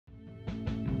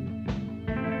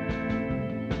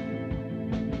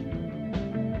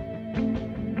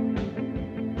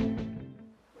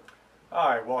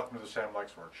Hi, welcome to the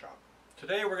Samlex Workshop.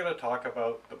 Today we're going to talk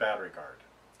about the battery guard.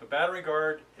 The battery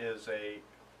guard is a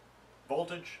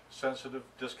voltage sensitive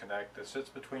disconnect that sits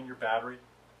between your battery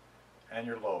and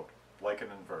your load, like an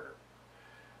inverter.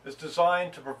 It's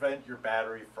designed to prevent your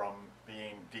battery from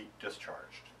being deep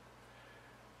discharged.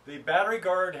 The battery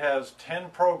guard has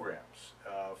 10 programs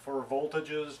for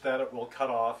voltages that it will cut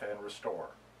off and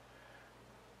restore.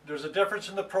 There's a difference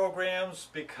in the programs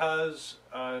because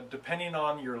depending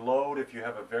on your load, if you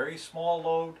have a very small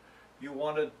load, you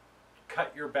want to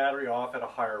cut your battery off at a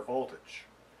higher voltage.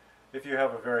 If you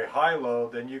have a very high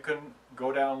load, then you can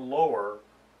go down lower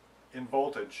in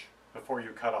voltage before you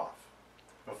cut off,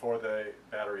 before the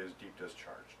battery is deep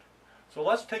discharged. So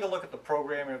let's take a look at the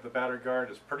programming of the battery guard.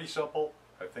 It's pretty simple.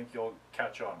 I think you'll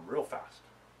catch on real fast.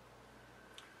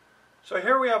 So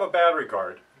here we have a battery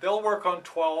guard. They'll work on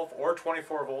 12 or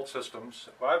 24 volt systems.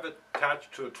 I've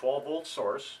attached to a 12 volt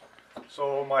source.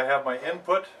 So I have my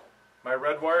input, my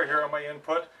red wire here on my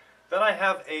input. Then I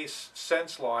have a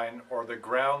sense line, or the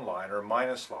ground line, or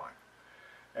minus line.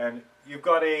 And you've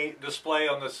got a display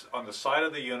on the side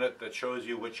of the unit that shows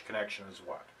you which connection is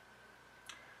what.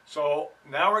 So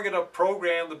now we're going to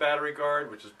program the battery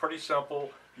guard, which is pretty simple,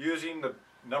 using the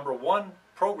number 1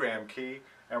 program key,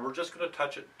 and we're just going to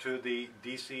touch it to the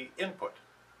DC input.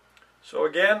 So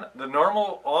again, the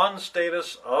normal on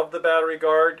status of the battery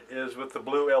guard is with the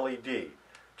blue LED.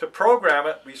 To program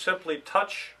it, we simply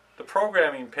touch the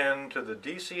programming pin to the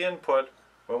DC input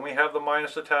when we have the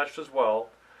minus attached as well,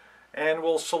 and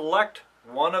we'll select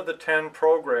one of the 10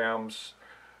 programs,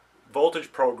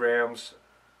 voltage programs,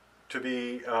 to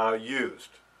be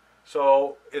used.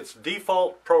 So it's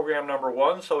default program number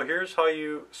 1, so here's how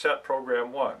you set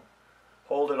program 1.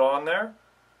 Hold it on there,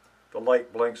 the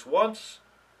light blinks once,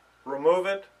 remove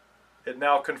it, it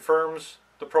now confirms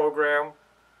the program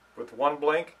with 1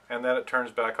 blink, and then it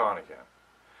turns back on again.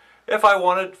 If I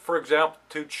wanted, for example,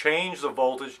 to change the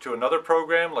voltage to another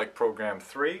program, like program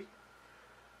 3,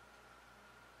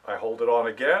 I hold it on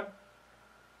again,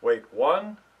 wait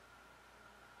 1,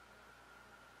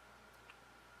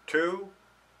 2,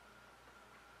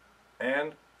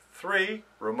 and 3,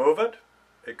 remove it,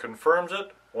 it confirms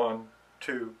it, 1,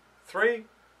 2, 3,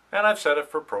 and I've set it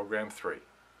for program 3.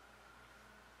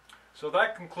 So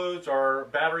that concludes our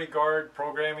battery guard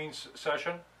programming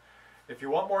session. If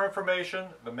you want more information,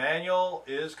 the manual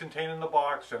is contained in the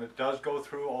box, and it does go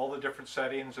through all the different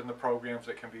settings and the programs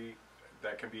that can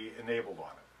be enabled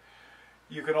on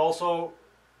it. You can also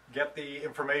get the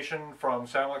information from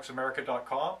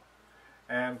samlexamerica.com,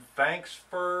 and thanks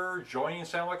for joining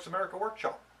Samlex America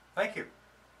Workshop. Thank you.